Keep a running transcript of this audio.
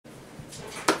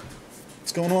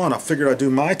what's going on? I figured I'd do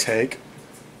my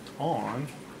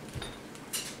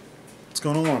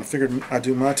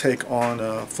take on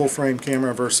a full frame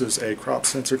camera versus a crop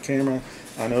sensor camera.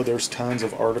 I know there's tons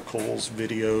of articles,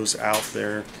 videos out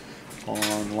there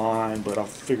online, but I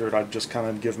figured I'd just kind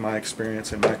of give my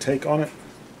experience and my take on it.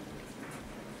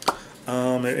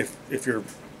 If you're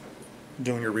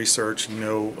doing your research, you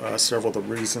know several of the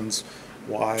reasons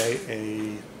why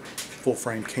a full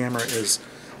frame camera is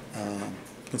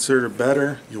considered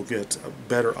better. You'll get a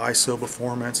better ISO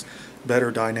performance,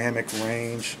 better dynamic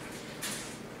range,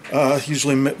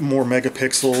 usually more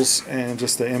megapixels, and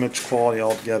just the image quality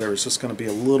altogether is just going to be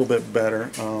a little bit better.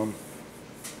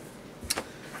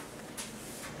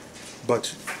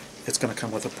 But it's going to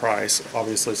come with a price.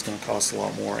 Obviously it's going to cost a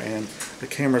lot more, and the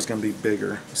camera is going to be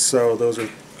bigger. So those are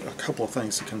a couple of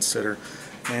things to consider.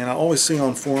 And I always see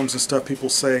on forums and stuff people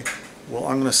say, well,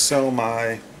 I'm going to sell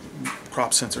my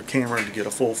crop sensor camera to get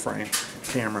a full frame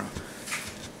camera.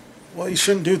 Well, you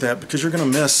shouldn't do that, because you're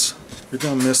going to miss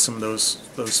some of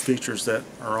those features that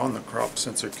are on the crop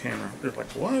sensor camera. They're like,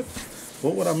 what?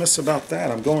 What would I miss about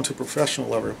that? I'm going to professional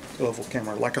level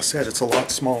camera. Like I said, it's a lot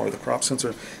smaller. The crop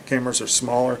sensor cameras are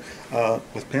smaller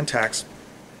with Pentax.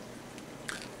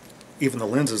 Even the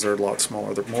lenses are a lot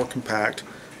smaller. They're more compact.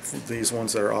 These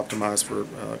ones that are optimized for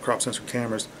crop sensor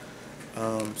cameras.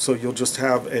 So you'll just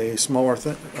have a smaller,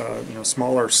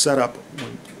 smaller setup.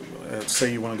 When,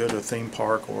 say you want to go to a theme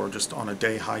park or just on a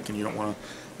day hike, and you don't want to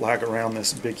lug around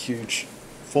this big, huge,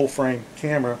 full frame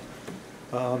camera.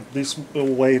 These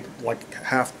will weigh like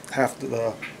half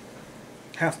the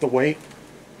weight.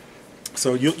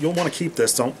 So you'll want to keep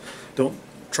this. Don't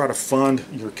try to fund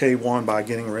your K1 by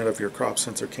getting rid of your crop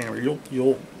sensor camera.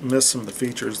 You'll miss some of the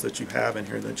features that you have in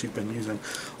here that you've been using.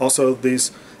 Also,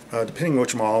 these depending on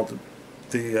which model,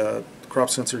 the crop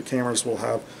sensor cameras will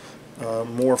have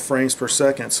more frames per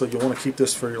second. So you'll want to keep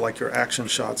this for your action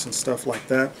shots and stuff like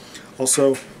that.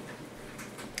 Also,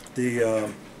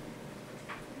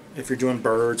 if you're doing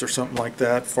birds or something like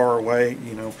that far away,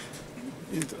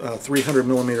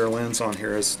 300mm lens on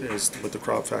here is with the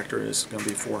crop factor is going to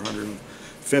be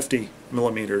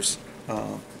 450mm.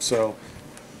 So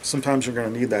sometimes you're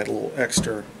going to need that little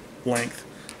extra length,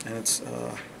 and it's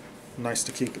nice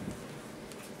to keep it.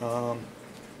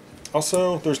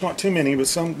 Also, there's not too many, but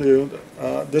some do.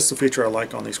 This is a feature I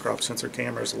like on these crop sensor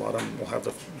cameras. A lot of them will have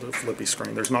the flippy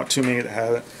screen. There's not too many that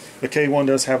have it. The K1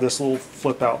 does have this little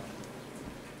flip out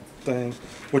thing,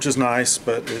 which is nice,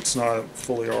 but it's not a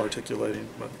fully articulating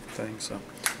thing. So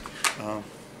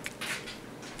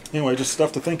anyway, just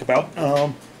stuff to think about.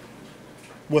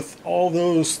 With all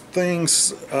those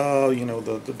things,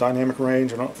 the dynamic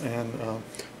range and the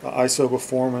ISO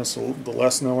performance, the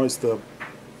less noise,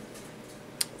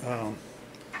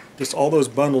 just all those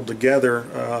bundled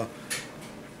together,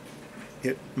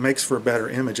 it makes for a better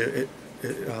image.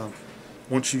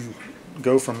 Once you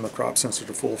go from the crop sensor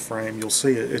to full frame, you'll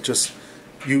see it just,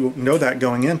 you know that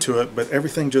going into it, but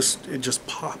everything just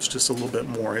pops just a little bit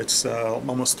more. It's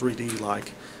almost 3D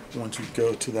like once you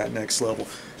go to that next level.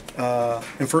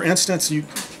 And for instance, you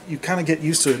kind of get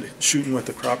used to shooting with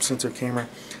the crop sensor camera.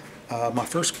 My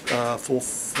first full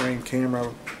frame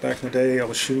camera back in the day, I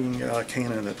was shooting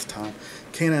Canon at the time,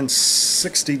 Canon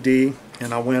 60D,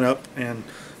 and I went up and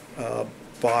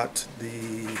bought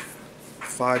the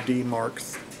 5D Mark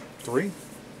III,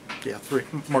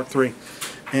 Mark III,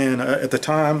 and at the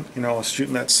time, I was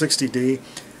shooting that 60D,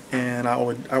 and I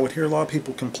would hear a lot of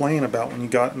people complain about when you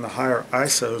got in the higher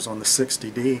ISOs on the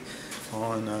 60D,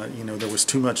 there was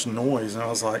too much noise, and I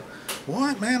was like,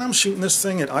 what, man, I'm shooting this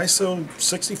thing at ISO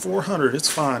 6400, it's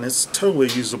fine, it's totally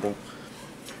usable.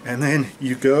 And then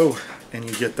you go and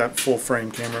you get that full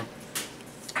frame camera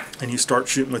and you start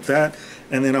shooting with that,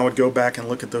 and then I would go back and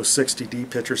look at those 60D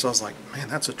pictures. I was like, man,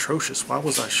 that's atrocious. Why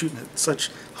was I shooting at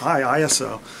such high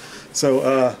ISO?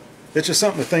 So it's just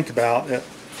something to think about,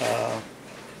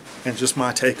 and just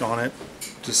my take on it.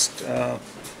 Just yeah,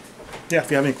 if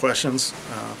you have any questions,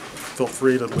 feel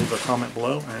free to leave a comment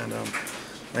below, and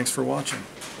thanks for watching.